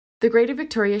The Greater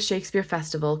Victoria Shakespeare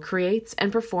Festival creates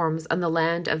and performs on the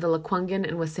land of the Lekwungen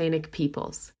and WSÁNEĆ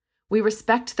peoples. We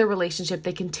respect the relationship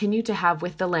they continue to have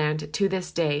with the land to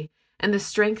this day and the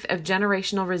strength of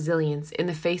generational resilience in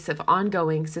the face of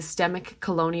ongoing systemic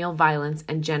colonial violence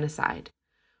and genocide.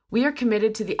 We are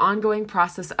committed to the ongoing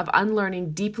process of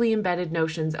unlearning deeply embedded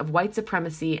notions of white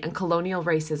supremacy and colonial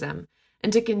racism,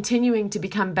 and to continuing to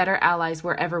become better allies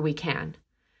wherever we can.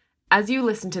 As you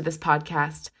listen to this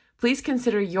podcast, please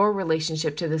consider your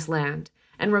relationship to this land,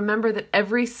 and remember that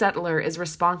every settler is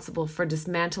responsible for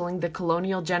dismantling the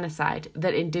colonial genocide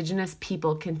that Indigenous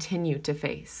people continue to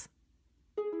face.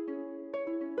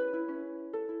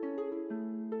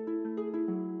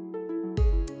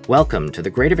 Welcome to the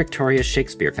Greater Victoria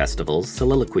Shakespeare Festival's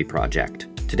Soliloquy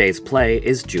Project. Today's play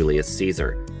is Julius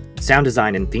Caesar. Sound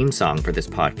design and theme song for this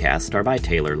podcast are by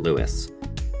Taylor Lewis.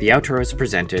 The outro is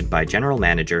presented by General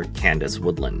Manager Candace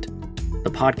Woodland. The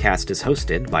podcast is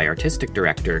hosted by Artistic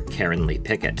Director Karen Lee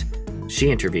Pickett. She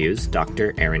interviews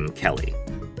Dr. Erin Kelly.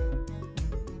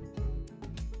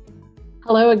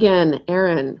 Hello again,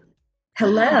 Erin.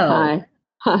 Hello.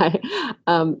 Hi.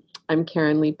 I'm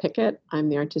Karen Lee Pickett. I'm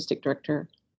the Artistic Director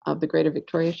of the Greater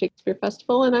Victoria Shakespeare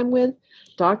Festival, and I'm with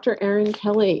Dr. Erin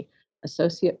Kelly,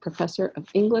 Associate Professor of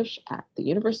English at the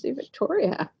University of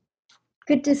Victoria.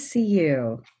 Good to see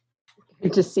you.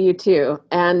 Good to see you too.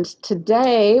 And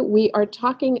today we are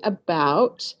talking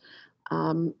about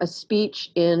a speech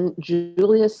in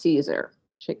Julius Caesar,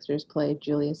 Shakespeare's play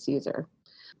Julius Caesar.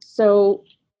 So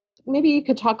maybe you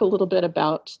could talk a little bit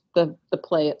about the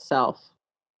play itself.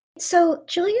 So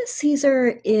Julius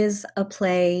Caesar is a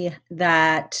play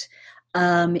that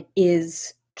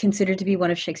is considered to be one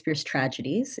of Shakespeare's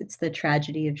tragedies. It's the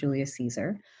tragedy of Julius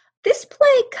Caesar. This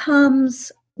play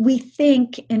comes, we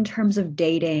think, in terms of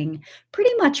dating,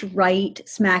 pretty much right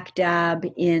smack dab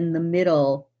in the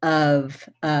middle of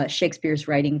Shakespeare's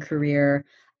writing career.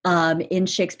 In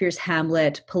Shakespeare's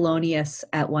Hamlet, Polonius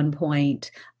at one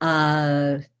point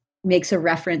makes a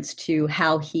reference to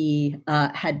how he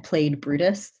had played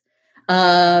Brutus.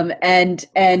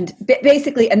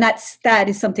 Basically, that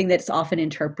is something that's often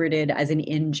interpreted as an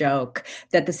in-joke,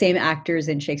 that the same actors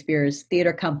in Shakespeare's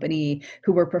theater company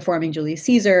who were performing Julius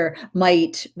Caesar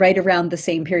might, right around the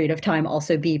same period of time,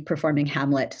 also be performing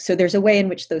Hamlet. So there's a way in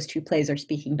which those two plays are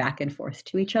speaking back and forth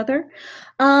to each other.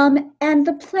 And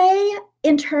the play,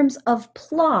 in terms of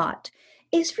plot,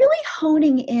 is really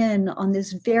honing in on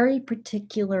this very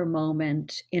particular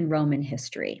moment in Roman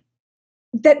history.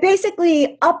 That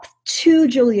basically, up to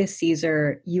Julius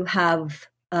Caesar, you have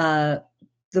the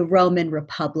Roman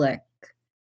Republic.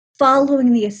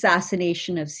 Following the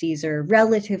assassination of Caesar,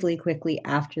 relatively quickly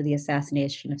after the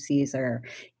assassination of Caesar,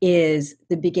 is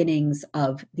the beginnings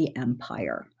of the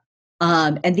empire.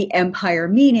 And the empire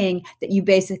meaning that you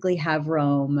basically have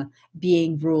Rome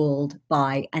being ruled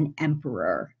by an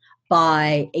emperor,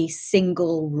 by a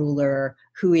single ruler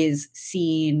who is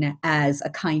seen as a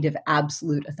kind of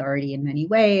absolute authority in many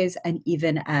ways, and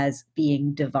even as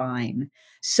being divine.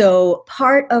 So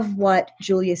part of what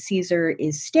Julius Caesar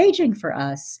is staging for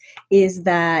us is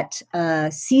that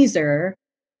Caesar,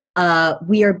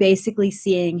 we are basically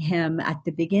seeing him at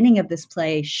the beginning of this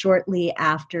play, shortly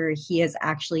after he has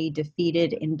actually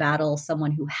defeated in battle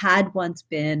someone who had once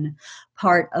been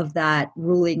part of that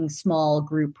ruling small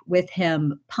group with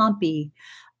him, Pompey.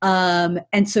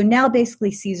 And so now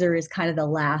basically Caesar is kind of the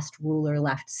last ruler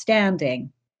left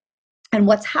standing. And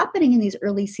what's happening in these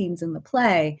early scenes in the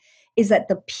play is that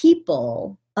the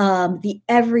people, the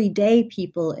everyday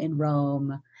people in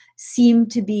Rome, seem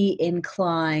to be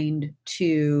inclined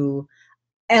to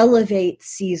elevate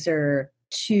Caesar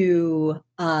to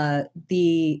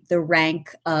the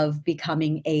rank of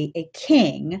becoming a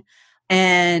king.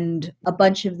 And a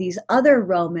bunch of these other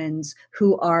Romans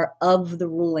who are of the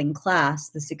ruling class,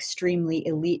 this extremely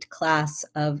elite class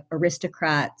of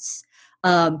aristocrats,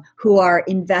 who are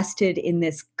invested in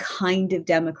this kind of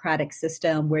democratic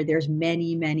system where there's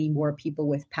many, many more people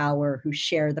with power who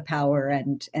share the power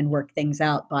and work things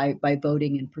out by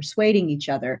voting and persuading each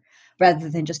other, rather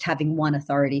than just having one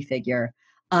authority figure.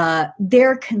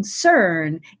 Their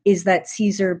concern is that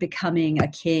Caesar becoming a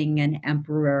king and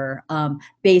emperor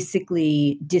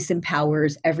basically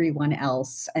disempowers everyone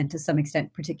else, and to some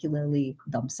extent, particularly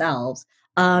themselves.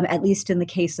 At least in the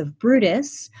case of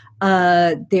Brutus,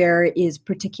 there is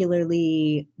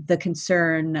particularly the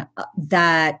concern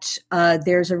that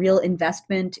there's a real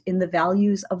investment in the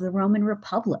values of the Roman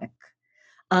Republic.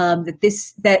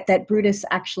 That Brutus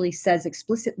actually says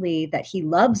explicitly that he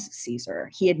loves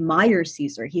Caesar, he admires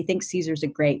Caesar, he thinks Caesar's a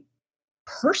great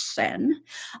person,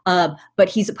 but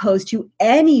he's opposed to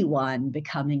anyone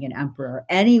becoming an emperor,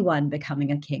 anyone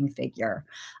becoming a king figure,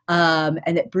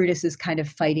 and that Brutus is kind of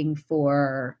fighting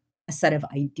for a set of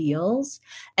ideals.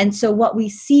 And so what we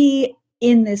see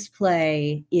in this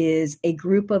play is a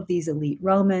group of these elite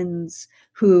Romans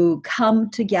who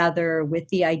come together with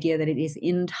the idea that it is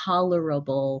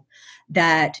intolerable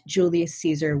that Julius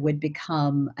Caesar would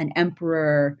become an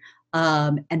emperor,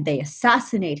 and they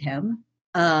assassinate him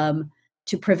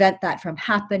to prevent that from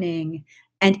happening.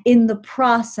 And in the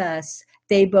process,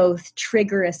 they both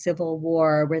trigger a civil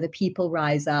war where the people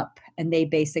rise up and they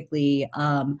basically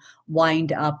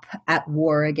wind up at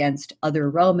war against other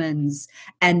Romans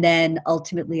and then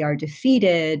ultimately are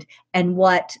defeated. And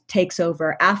what takes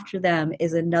over after them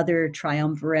is another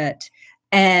triumvirate.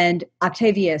 And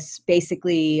Octavius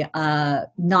basically,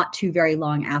 not too very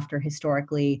long after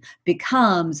historically,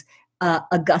 becomes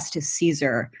Augustus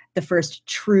Caesar, the first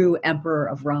true emperor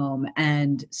of Rome.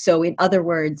 And so, in other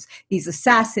words, these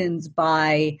assassins,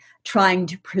 by trying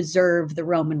to preserve the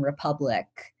Roman Republic,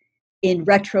 in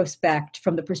retrospect,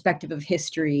 from the perspective of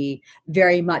history,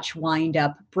 very much wind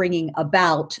up bringing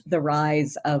about the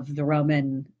rise of the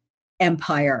Roman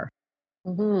Empire.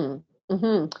 Mm-hmm.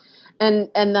 Mm-hmm.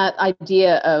 And that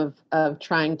idea of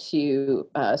trying to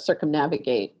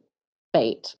circumnavigate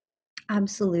fate.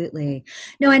 Absolutely.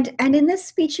 No, and in this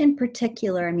speech in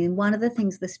particular, I mean, one of the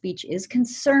things the speech is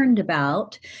concerned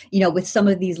about, with some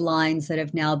of these lines that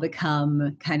have now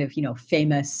become kind of,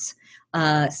 famous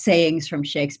sayings from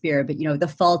Shakespeare, but, the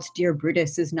fault, dear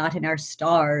Brutus, is not in our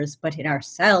stars, but in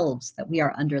ourselves, that we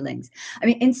are underlings. I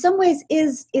mean, in some ways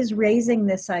is raising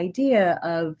this idea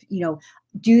of,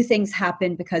 do things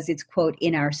happen because it's, quote,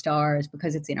 in our stars,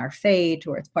 because it's in our fate,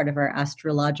 or it's part of our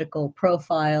astrological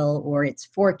profile, or it's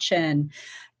fortune?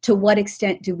 To what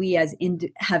extent do we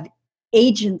have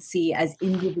agency as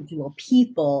individual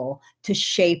people to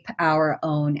shape our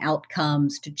own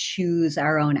outcomes, to choose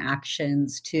our own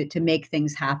actions, to make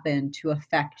things happen, to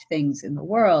affect things in the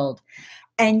world?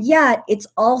 And yet it's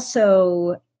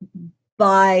also,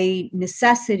 by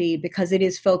necessity, because it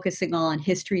is focusing on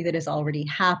history that has already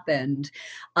happened,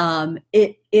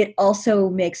 it also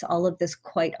makes all of this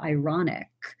quite ironic,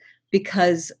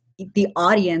 because the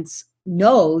audience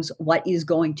knows what is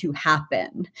going to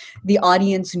happen. The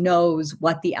audience knows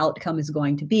what the outcome is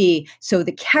going to be. So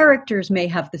the characters may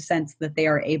have the sense that they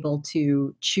are able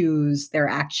to choose their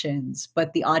actions,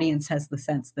 but the audience has the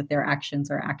sense that their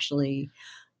actions are actually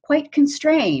quite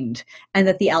constrained, and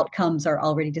that the outcomes are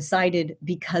already decided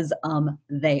because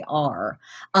they are.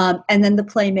 And then the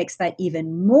play makes that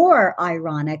even more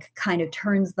ironic, kind of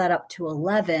turns that up to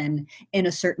 11 in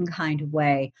a certain kind of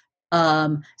way.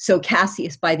 So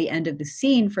Cassius, by the end of the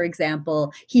scene, for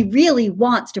example, he really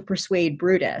wants to persuade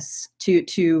Brutus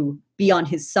to be on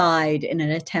his side in an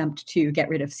attempt to get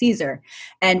rid of Caesar.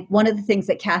 And one of the things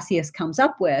that Cassius comes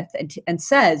up with and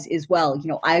says is, well,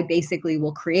 I basically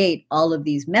will create all of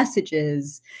these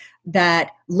messages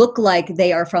that look like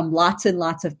they are from lots and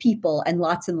lots of people and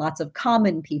lots of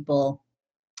common people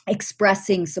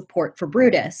expressing support for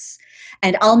Brutus.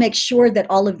 And I'll make sure that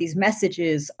all of these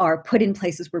messages are put in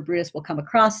places where Brutus will come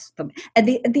across them. And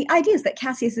the idea is that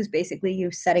Cassius is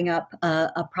basically setting up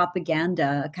a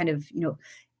propaganda kind of,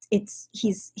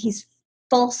 he's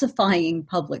falsifying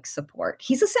public support.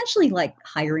 He's essentially like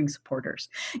hiring supporters,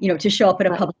 to show up at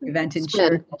a public event and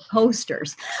share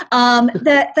posters.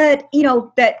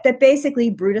 That basically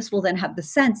Brutus will then have the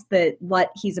sense that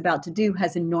what he's about to do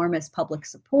has enormous public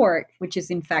support, which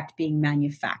is in fact being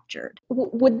manufactured.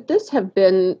 Would this have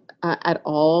been at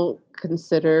all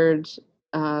considered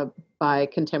by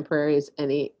contemporaries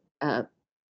any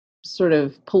sort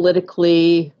of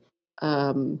politically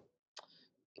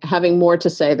having more to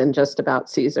say than just about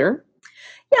Caesar?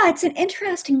 Yeah, it's an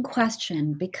interesting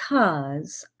question,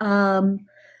 because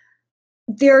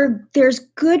there's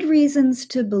good reasons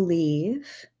to believe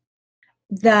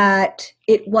that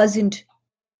it wasn't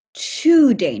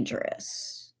too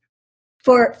dangerous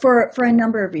for a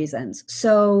number of reasons.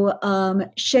 So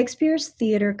Shakespeare's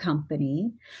theater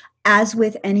company, as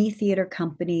with any theater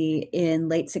company in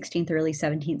late 16th, early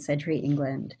 17th century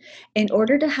England, in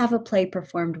order to have a play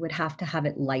performed, would have to have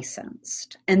it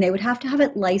licensed. And they would have to have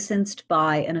it licensed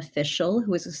by an official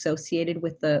who was associated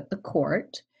with the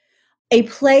court. A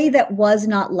play that was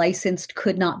not licensed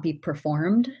could not be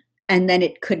performed, and then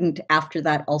it couldn't, after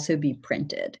that, also be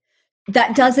printed.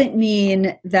 That doesn't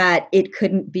mean that it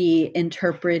couldn't be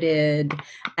interpreted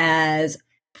as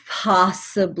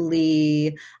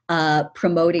possibly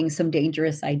promoting some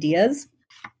dangerous ideas.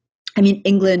 I mean,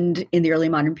 England in the early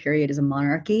modern period is a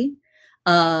monarchy.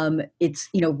 It's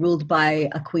ruled by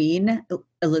a queen.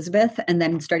 Elizabeth, and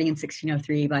then starting in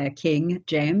 1603 via King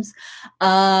James.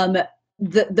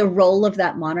 The role of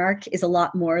that monarch is a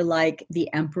lot more like the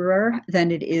emperor than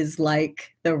it is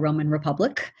like the Roman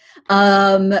Republic.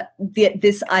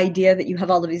 This idea that you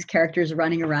have all of these characters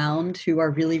running around who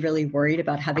are really, really worried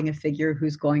about having a figure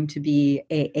who's going to be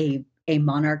a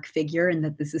monarch figure, and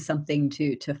that this is something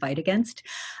to fight against.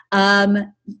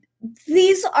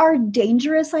 These are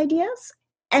dangerous ideas,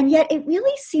 and yet it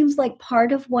really seems like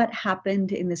part of what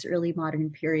happened in this early modern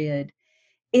period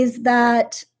is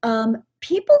that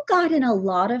people got in a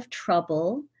lot of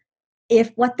trouble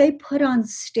if what they put on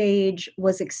stage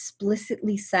was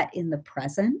explicitly set in the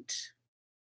present.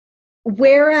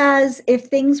 Whereas if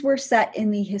things were set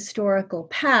in the historical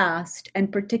past,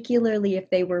 and particularly if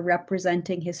they were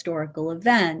representing historical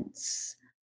events,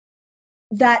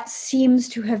 that seems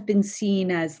to have been seen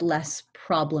as less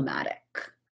problematic.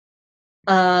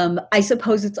 I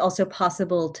suppose it's also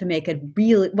possible to make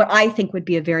what I think would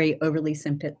be a very overly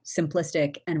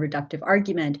simplistic and reductive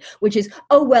argument, which is,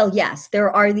 oh, well, yes, there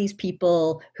are these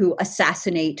people who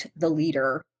assassinate the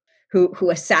leader, who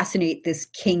assassinate this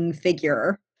king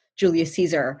figure, Julius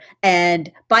Caesar. And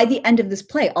by the end of this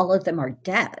play, all of them are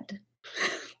dead.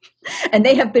 And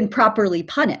they have been properly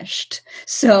punished.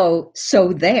 So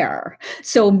there.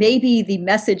 So maybe the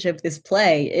message of this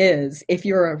play is, if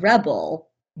you're a rebel,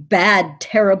 bad,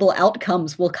 terrible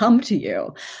outcomes will come to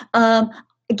you.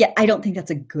 Again, I don't think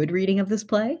that's a good reading of this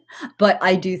play, but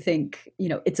I do think,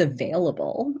 it's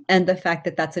available. And the fact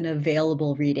that that's an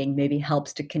available reading maybe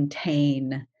helps to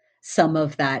contain some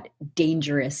of that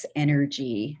dangerous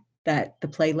energy that the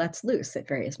play lets loose at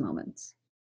various moments.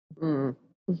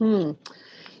 Mm-hmm.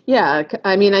 Yeah,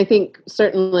 I mean, I think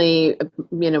certainly,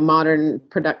 modern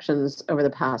productions over the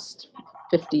past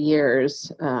 50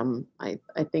 years, I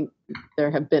think there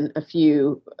have been a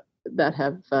few that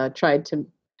have tried to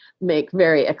make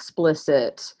very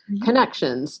explicit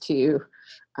connections to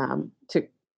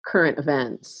current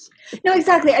events. No,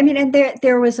 exactly. I mean, and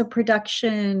there was a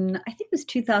production, I think it was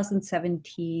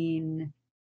 2017,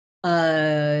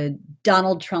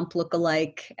 Donald Trump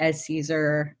lookalike as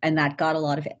Caesar, and that got a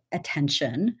lot of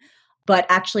attention. But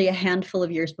actually, a handful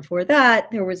of years before that,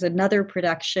 there was another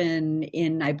production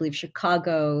in, I believe,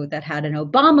 Chicago that had an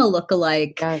Obama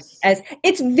lookalike. Yes. As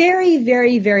it's very,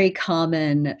 very, very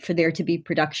common for there to be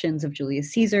productions of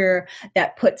Julius Caesar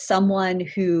that put someone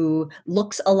who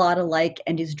looks a lot alike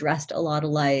and is dressed a lot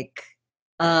alike,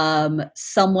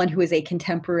 someone who is a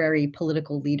contemporary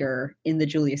political leader in the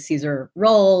Julius Caesar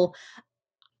role.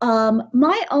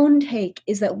 My own take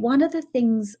is that one of the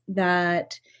things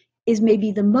that is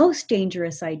maybe the most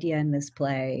dangerous idea in this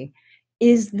play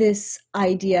is this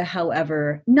idea,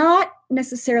 however, not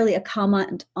necessarily a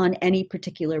comment on any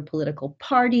particular political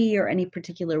party or any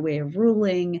particular way of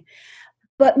ruling,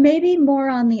 but maybe more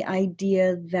on the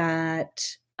idea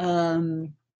that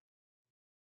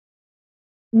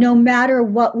no matter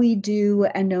what we do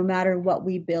and no matter what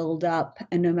we build up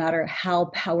and no matter how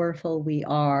powerful we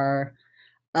are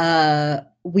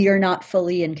not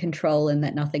fully in control and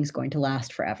that nothing's going to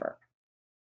last forever.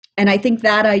 And I think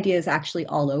that idea is actually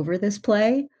all over this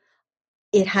play.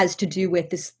 It has to do with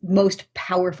this most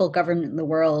powerful government in the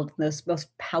world, this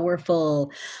most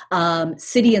powerful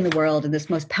city in the world, and this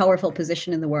most powerful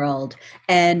position in the world.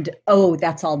 And,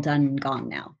 that's all done and gone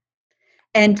now.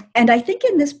 And I think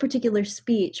in this particular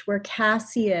speech where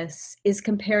Cassius is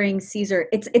comparing Caesar,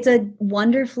 it's a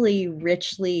wonderfully,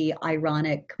 richly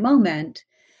ironic moment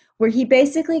where he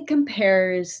basically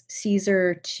compares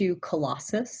Caesar to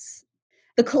Colossus.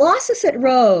 The Colossus at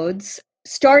Rhodes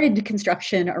started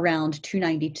construction around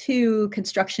 292.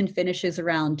 Construction finishes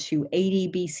around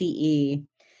 280 BCE.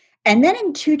 And then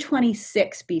in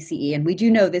 226 BCE, and we do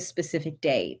know this specific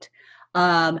date,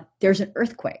 there's an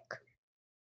earthquake.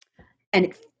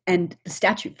 And the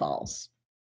statue falls.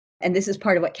 And this is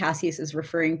part of what Cassius is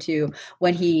referring to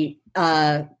when he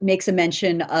makes a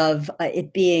mention of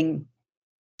it being,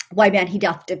 why man he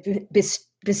doth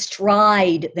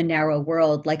bestride the narrow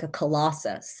world like a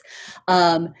colossus.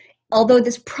 Although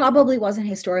this probably wasn't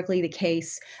historically the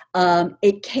case,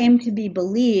 it came to be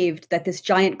believed that this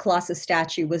giant colossus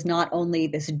statue was not only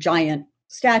this giant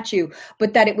statue,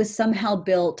 but that it was somehow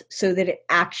built so that it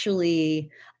actually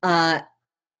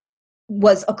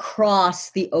was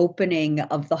across the opening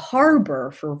of the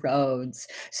harbor for Rhodes,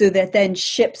 so that then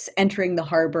ships entering the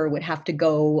harbor would have to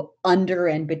go under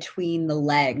and between the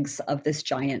legs of this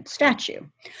giant statue.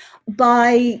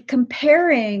 By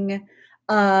comparing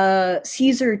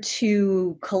Caesar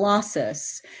to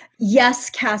Colossus, yes,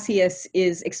 Cassius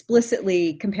is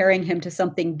explicitly comparing him to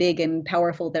something big and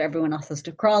powerful that everyone else has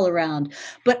to crawl around,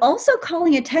 but also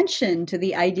calling attention to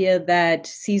the idea that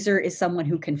Caesar is someone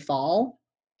who can fall.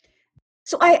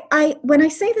 So I when I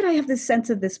say that I have this sense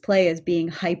of this play as being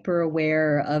hyper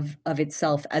aware of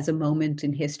itself as a moment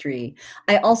in history,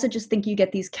 I also just think you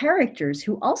get these characters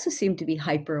who also seem to be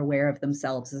hyper aware of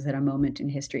themselves as at a moment in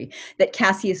history. That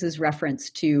Cassius's reference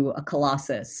to a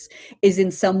Colossus is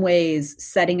in some ways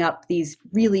setting up these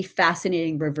really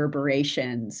fascinating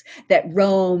reverberations that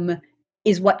Rome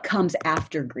is what comes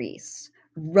after Greece.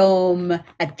 Rome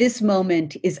at this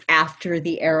moment is after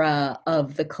the era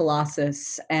of the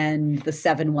Colossus and the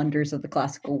seven wonders of the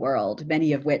classical world,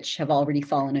 many of which have already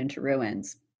fallen into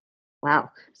ruins.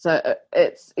 Wow. So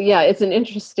it's an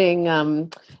interesting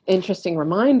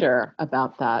reminder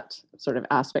about that sort of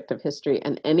aspect of history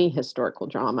and any historical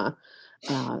drama,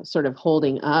 sort of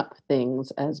holding up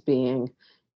things as being,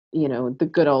 the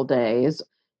good old days.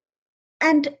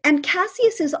 And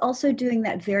Cassius is also doing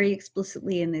that very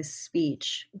explicitly in this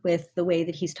speech with the way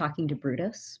that he's talking to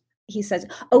Brutus. He says,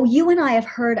 "Oh, you and I have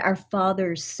heard our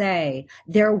fathers say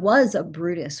there was a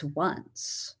Brutus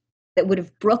once that would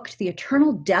have brooked the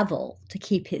eternal devil to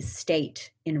keep his state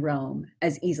in Rome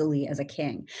as easily as a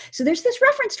king." So there's this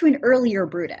reference to an earlier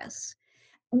Brutus.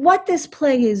 What this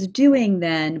play is doing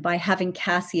then by having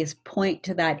Cassius point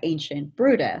to that ancient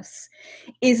Brutus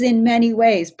is in many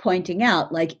ways pointing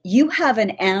out, like, you have an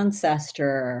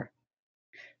ancestor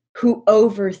who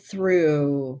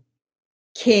overthrew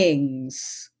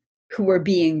kings who were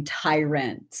being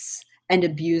tyrants and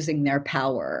abusing their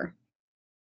power.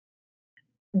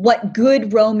 What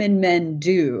good Roman men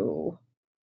do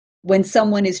when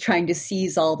someone is trying to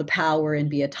seize all the power and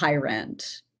be a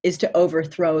tyrant is to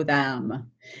overthrow them.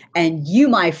 And you,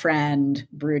 my friend,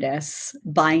 Brutus,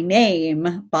 by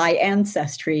name, by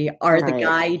ancestry, are the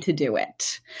guy to do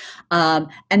it. And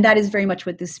that is very much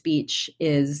what this speech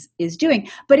is doing.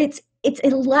 But it's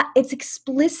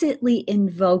explicitly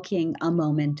invoking a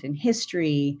moment in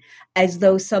history, as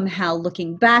though somehow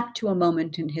looking back to a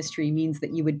moment in history means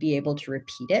that you would be able to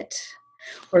repeat it,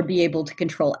 or be able to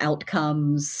control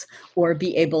outcomes, or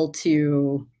be able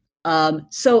to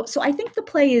so I think the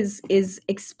play is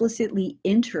explicitly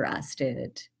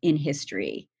interested in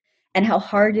history and how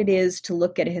hard it is to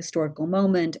look at a historical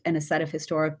moment and a set of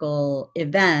historical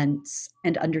events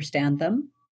and understand them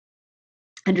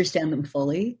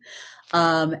fully,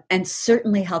 and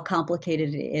certainly how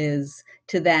complicated it is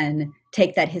to then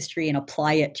take that history and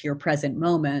apply it to your present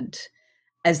moment,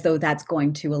 as though that's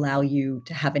going to allow you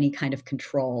to have any kind of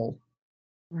control.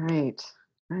 Right.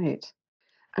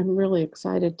 I'm really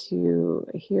excited to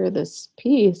hear this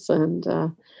piece and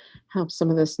have some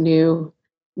of this new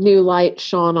light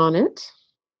shone on it.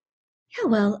 Yeah,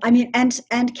 well, I mean,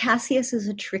 and Cassius is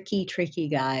a tricky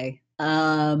guy.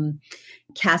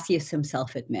 Cassius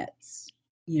himself admits,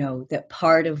 that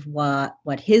part of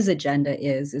what his agenda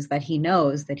is that he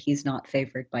knows that he's not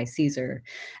favored by Caesar.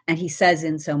 And he says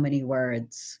in so many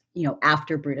words,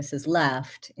 after Brutus has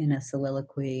left, in a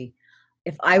soliloquy,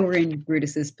 if I were in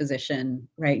Brutus's position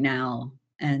right now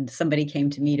and somebody came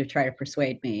to me to try to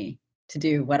persuade me to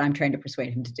do what I'm trying to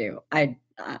persuade him to do,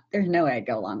 there's no way I'd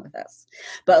go along with this.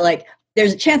 But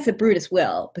there's a chance that Brutus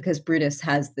will, because Brutus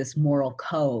has this moral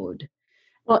code.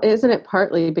 Well, isn't it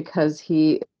partly because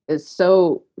he is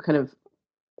so kind of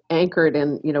anchored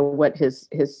in, what his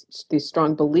these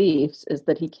strong beliefs is,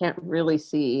 that he can't really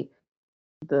see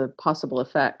the possible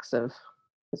effects of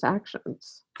his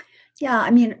actions? Yeah,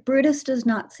 I mean, Brutus does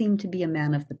not seem to be a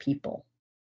man of the people.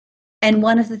 And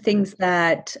one of the things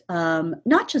that,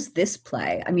 not just this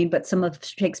play, I mean, but some of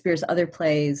Shakespeare's other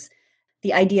plays,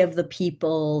 the idea of the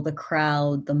people, the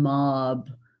crowd, the mob,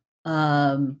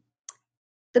 the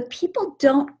people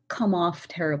don't come off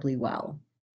terribly well.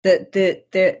 There's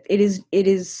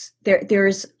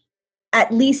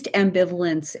at least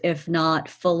ambivalence, if not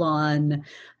full-on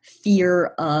fear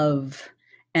of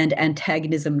and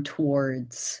antagonism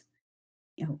towards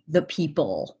the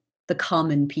people, the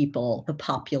common people, the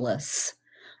populace.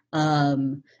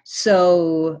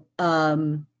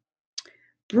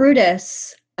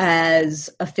 Brutus, as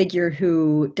a figure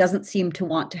who doesn't seem to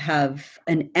want to have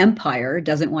an empire,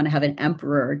 doesn't want to have an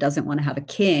emperor, doesn't want to have a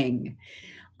king.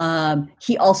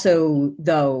 He also,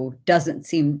 though, doesn't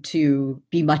seem to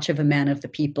be much of a man of the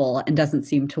people and doesn't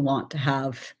seem to want to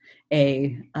have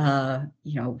a,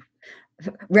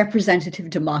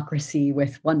 representative democracy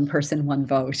with one person, one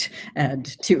vote,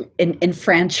 and to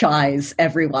enfranchise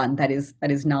everyone. That is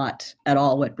not at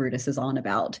all what Brutus is on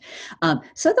about.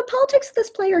 So the politics of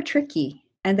this play are tricky.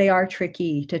 and they are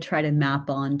tricky to try to map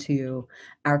onto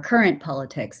our current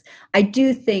politics. I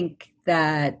do think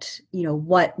that,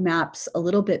 what maps a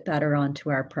little bit better onto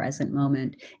our present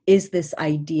moment is this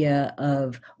idea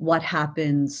of what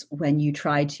happens when you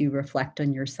try to reflect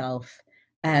on yourself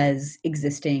as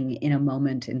existing in a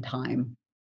moment in time,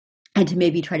 and to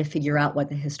maybe try to figure out what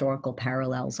the historical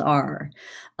parallels are,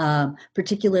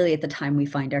 particularly at the time we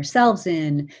find ourselves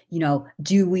in.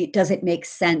 Does it make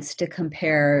sense to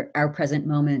compare our present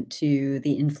moment to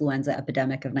the influenza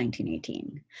epidemic of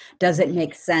 1918? Does it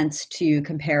make sense to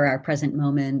compare our present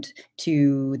moment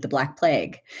to the Black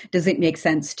Plague? Does it make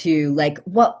sense to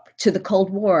to the Cold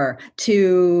War,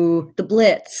 to the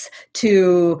Blitz,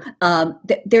 to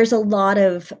there's a lot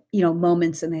of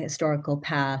moments in the historical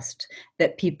past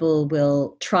that people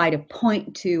will try to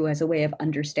point to as a way of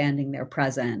understanding their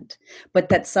present, but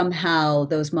that somehow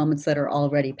those moments that are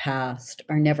already past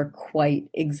are never quite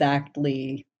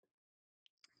exactly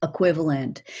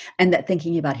equivalent, and that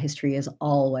thinking about history is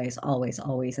always, always,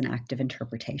 always an act of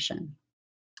interpretation.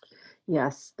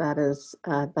 Yes, that is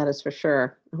for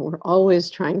sure. We're always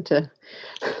trying to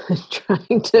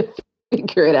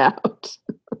figure it out.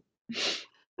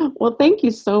 Well, thank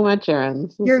you so much, Erin.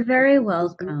 You're very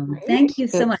welcome. Thank you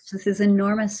so much. This is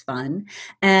enormous fun.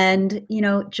 And,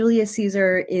 Julius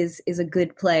Caesar is a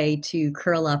good play to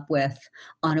curl up with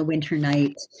on a winter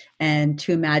night and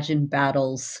to imagine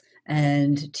battles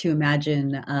and to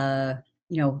imagine,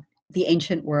 the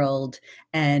ancient world,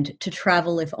 and to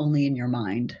travel, if only in your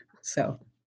mind. So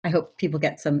I hope people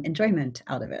get some enjoyment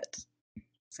out of it.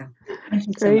 So thank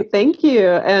you so much. Thank you.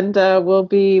 And we'll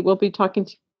be talking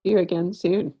to you again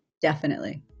soon.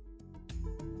 Definitely.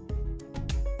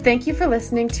 Thank you for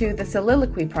listening to The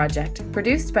Soliloquy Project,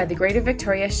 produced by the Greater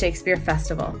Victoria Shakespeare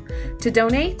Festival. To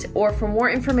donate or for more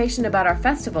information about our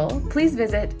festival, please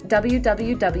visit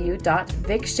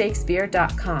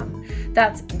www.vicshakespeare.com.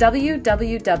 That's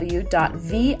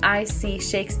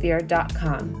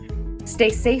www.vicshakespeare.com.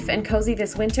 Stay safe and cozy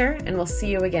this winter, and we'll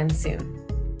see you again soon.